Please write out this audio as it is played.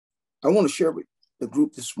I want to share with the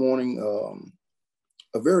group this morning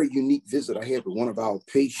a very unique visit I had with one of our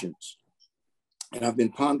patients, and I've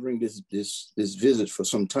been pondering this visit for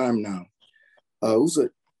some time now.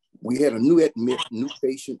 We had a new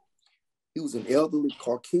patient. He was an elderly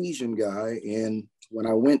Caucasian guy, and when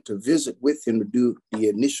I went to visit with him to do the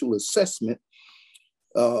initial assessment,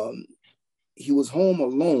 he was home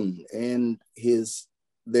alone, and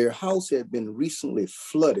their house had been recently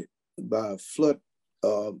flooded by a flood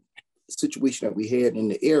situation that we had in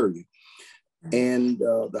the area, and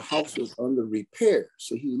the house was under repair.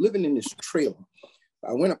 So he was living in this trailer.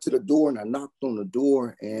 I went up to the door and I knocked on the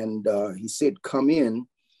door, and he said, "Come in."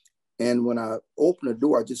 And when I opened the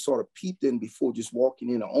door, I just sort of peeped in before just walking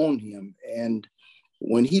in on him. And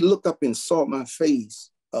when he looked up and saw my face,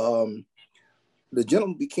 the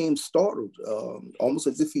gentleman became startled, almost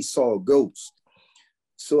as if he saw a ghost.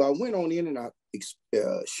 So I went on in and I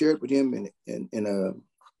shared with him and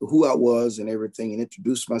who I was and everything, and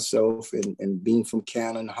introduced myself and being from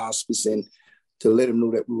Canon Hospice, and to let him know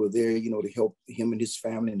that we were there, to help him and his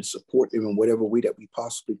family and to support them in whatever way that we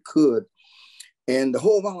possibly could. And the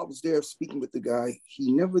whole while I was there speaking with the guy,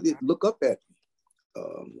 he never did look up at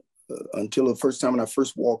me until the first time when I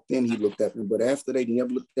first walked in, he looked at me. But after that, he never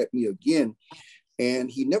looked at me again. And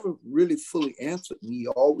he never really fully answered me. He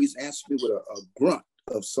always answered me with a grunt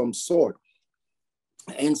of some sort.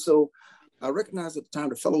 And so I recognized at the time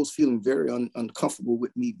the fellow was feeling very uncomfortable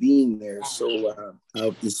with me being there. So I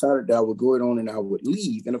decided that I would go on and I would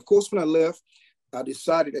leave. And of course, when I left, I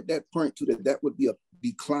decided at that point too that would be a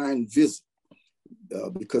declined visit.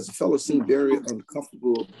 Because the fellow seemed very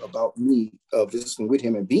uncomfortable about me visiting with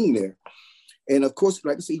him and being there. And of course,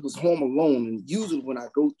 like I said, he was home alone. And usually when I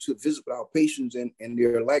go to visit with our patients and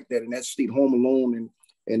they're like that, in that state, home alone,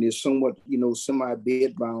 and they're somewhat,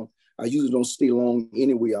 semi-bedbound, I usually don't stay long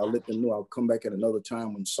anyway. I'll let them know I'll come back at another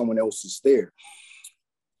time when someone else is there.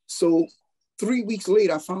 So 3 weeks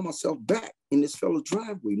later, I found myself back in this fellow's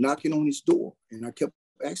driveway, knocking on his door. And I kept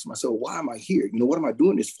asking myself, why am I here? What am I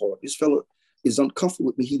doing this for? This fellow is uncomfortable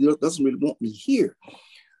with me. He doesn't really want me here.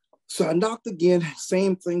 So I knocked again,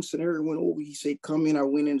 same thing, scenario went over. He said, "Come in." I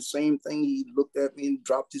went in, the same thing. He looked at me and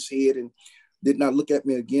dropped his head and did not look at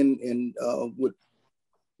me again, and would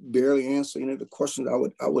barely answer any of the questions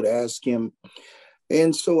I would ask him.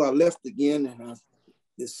 And so I left again, and I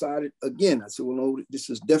decided again, I said, well, no,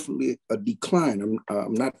 this is definitely a decline.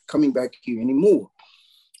 I'm not coming back here anymore.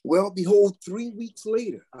 Well, behold, 3 weeks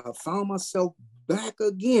later, I found myself back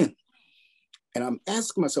again. And I'm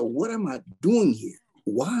asking myself, what am I doing here?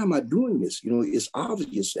 Why am I doing this? It's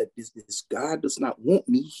obvious that this guy does not want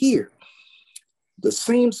me here. The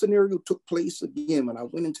same scenario took place again when I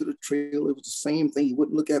went into the trailer. It was the same thing. He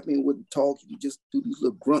wouldn't look at me and wouldn't talk. He would just do these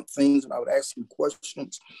little grunt things, and I would ask him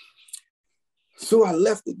questions. So I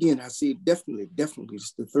left again. I said, definitely,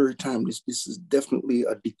 it's the third time. This is definitely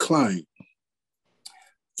a decline.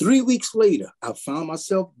 3 weeks later, I found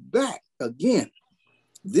myself back again.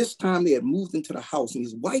 This time they had moved into the house, and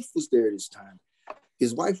his wife was there this time.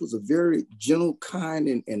 His wife was a very gentle, kind,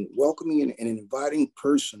 and welcoming and inviting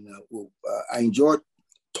person. I enjoyed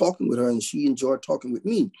talking with her, and she enjoyed talking with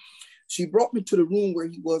me. She brought me to the room where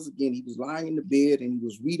he was again. He was lying in the bed, and he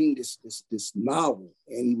was reading this novel,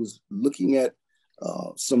 and he was looking at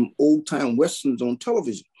some old-time Westerns on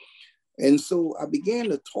television. And so I began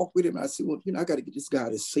to talk with him. I said, well, I got to get this guy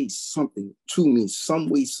to say something to me some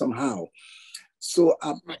way, somehow. So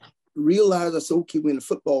I realized, I said, okay, we're in the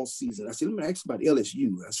football season. I said, let me ask about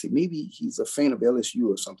LSU. I said, maybe he's a fan of LSU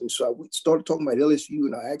or something. So I started talking about LSU,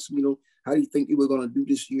 and I asked him, how do you think they were going to do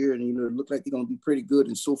this year? And, it looked like they're going to be pretty good,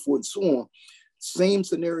 and so forth and so on. Same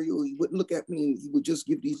scenario. He wouldn't look at me, and he would just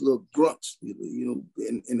give these little grunts, and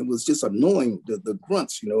it was just annoying, the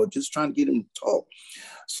grunts, just trying to get him to talk.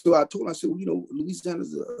 So I told him, I said, well,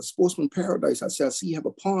 Louisiana's a sportsman paradise. I said, I see you have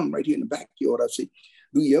a pond right here in the backyard. I said,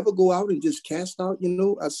 do you ever go out and just cast out?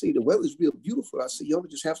 I say, the weather's real beautiful. I say, you ought to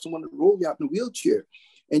just have someone to roll you out in a wheelchair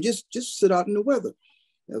and just sit out in the weather.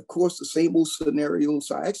 And of course, the same old scenario.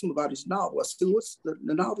 So I asked him about his novel. I said, what's the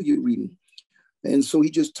novel you're reading? And so he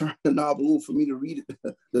just turned the novel over for me to read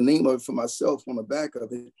it, the name of it for myself on the back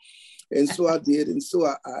of it. And so I did. And so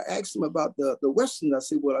I asked him about the Westerns. I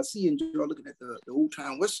said, well, I see you enjoy looking at the old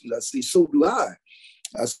time Westerns. I said, so do I.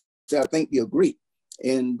 I said, I think they're great.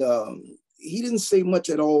 And he didn't say much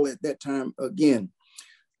at all at that time again.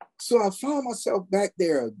 So I found myself back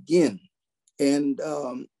there again and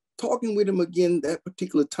talking with him again that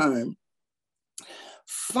particular time.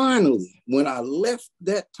 Finally, when I left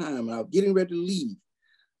that time and I was getting ready to leave,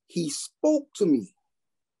 he spoke to me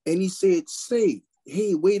and he said,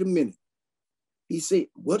 hey, wait a minute. He said,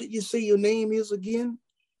 what did you say your name is again?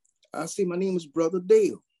 I said, my name is Brother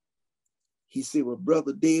Dale. He said, well,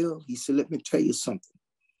 Brother Dale, he said, let me tell you something.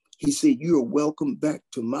 He said, you are welcome back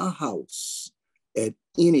to my house at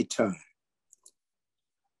any time.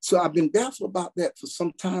 So I've been baffled about that for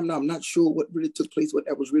some time now. I'm not sure what really took place, what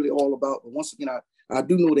that was really all about. But once again, I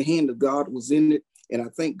do know the hand of God was in it, and I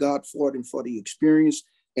thank God for it and for the experience.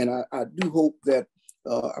 And I do hope that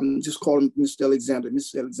I'm just calling Mr. Alexander.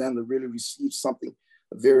 Mr. Alexander really received something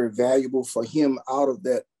very valuable for him out of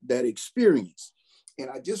that experience. And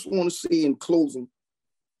I just want to say in closing,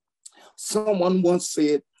 someone once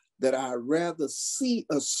said that I'd rather see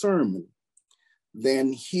a sermon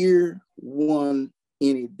than hear one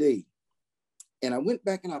any day. And I went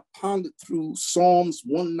back and I pondered through Psalms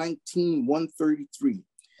 119, 133.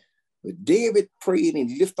 But David prayed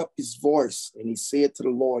and lifted up his voice and he said to the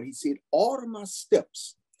Lord, he said, order my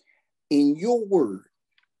steps in your word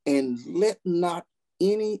and let not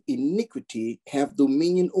any iniquity have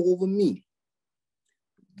dominion over me.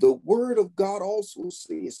 The word of God also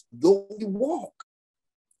says, though we walk,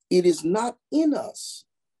 it is not in us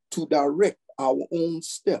to direct our own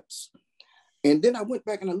steps. And then I went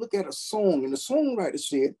back and I looked at a song, and the songwriter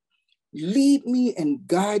said, lead me and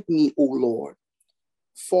guide me, O Lord,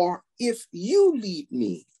 for if you lead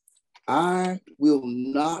me, I will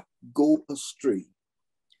not go astray.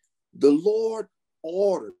 The Lord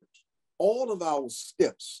ordered all of our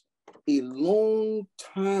steps a long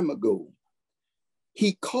time ago.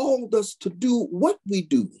 He called us to do what we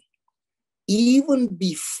do, even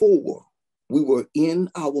before we were in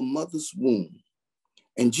our mother's womb.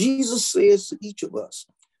 And Jesus says to each of us,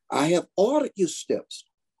 I have ordered your steps.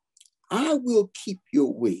 I will keep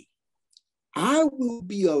your way. I will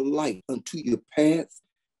be a light unto your path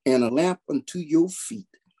and a lamp unto your feet.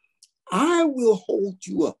 I will hold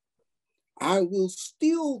you up. I will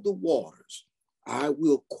still the waters. I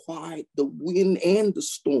will quiet the wind and the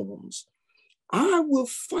storms. I will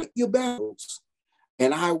fight your battles,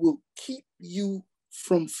 and I will keep you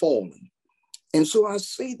from falling. And so I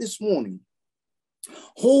say this morning,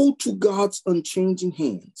 hold to God's unchanging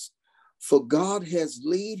hands, for God has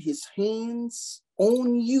laid his hands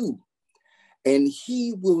on you, and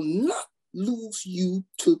he will not lose you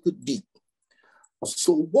to the deep.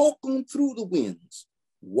 So walk on through the winds,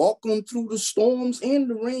 walk on through the storms and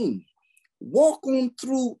the rain, walk on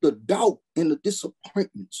through the doubt and the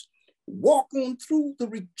disappointments, walk on through the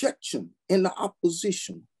rejection and the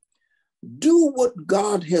opposition. Do what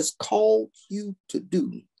God has called you to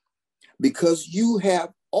do, because you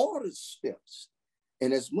have ordered steps.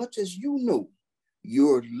 And as much as you know,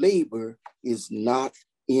 your labor is not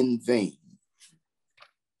in vain.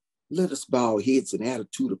 Let us bow our heads in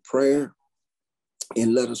attitude of prayer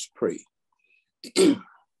and let us pray.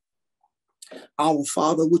 Our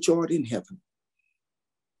Father, which art in heaven,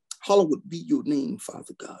 hallowed be your name,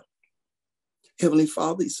 Father God. Heavenly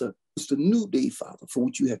Father, it's a new day, Father, for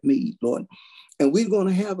which you have made, Lord. And we're going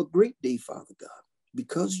to have a great day, Father God,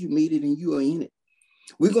 because you made it and you are in it.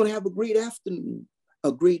 We're going to have a great afternoon,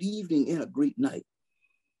 a great evening, and a great night.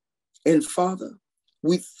 And Father,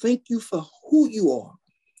 we thank you for who you are,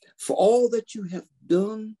 for all that you have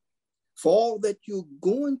done, for all that you're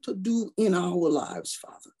going to do in our lives,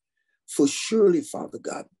 Father. For surely, Father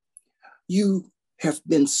God, you have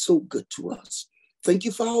been so good to us. Thank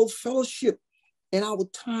you for our fellowship and our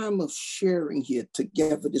time of sharing here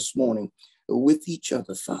together this morning with each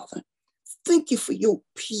other, Father. Thank you for your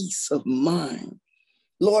peace of mind,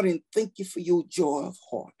 Lord, and thank you for your joy of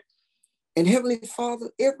heart. And Heavenly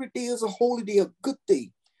Father, every day is a holy day, a good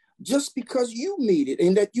day, just because you made it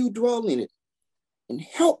and that you dwell in it. And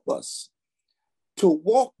help us to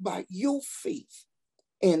walk by your faith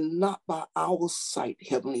and not by our sight,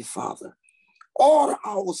 Heavenly Father. Order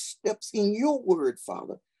our steps in your word,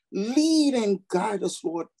 Father. Lead and guide us,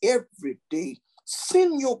 Lord, every day.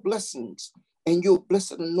 Send your blessings and your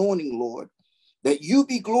blessed anointing, Lord, that you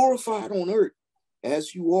be glorified on earth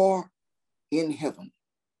as you are in heaven.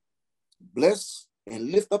 Bless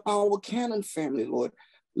and lift up our Canon family, Lord.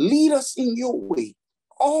 Lead us in your way,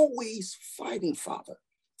 always fighting, Father,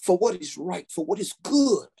 for what is right, for what is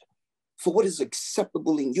good, for what is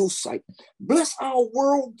acceptable in your sight. Bless our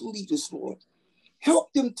world leaders, Lord.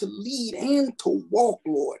 Help them to lead and to walk,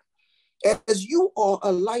 Lord, as you are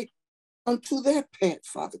a light unto their path,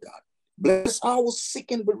 Father God. Bless our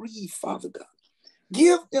sick and bereaved, Father God.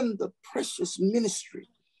 Give them the precious ministry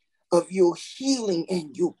of your healing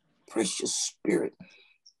and your precious spirit.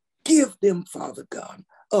 Give them, Father God,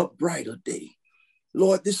 a brighter day.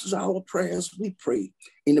 Lord, this is our prayers we pray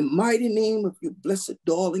in the mighty name of your blessed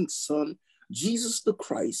darling Son, Jesus the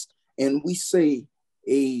Christ, and we say,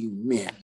 amen.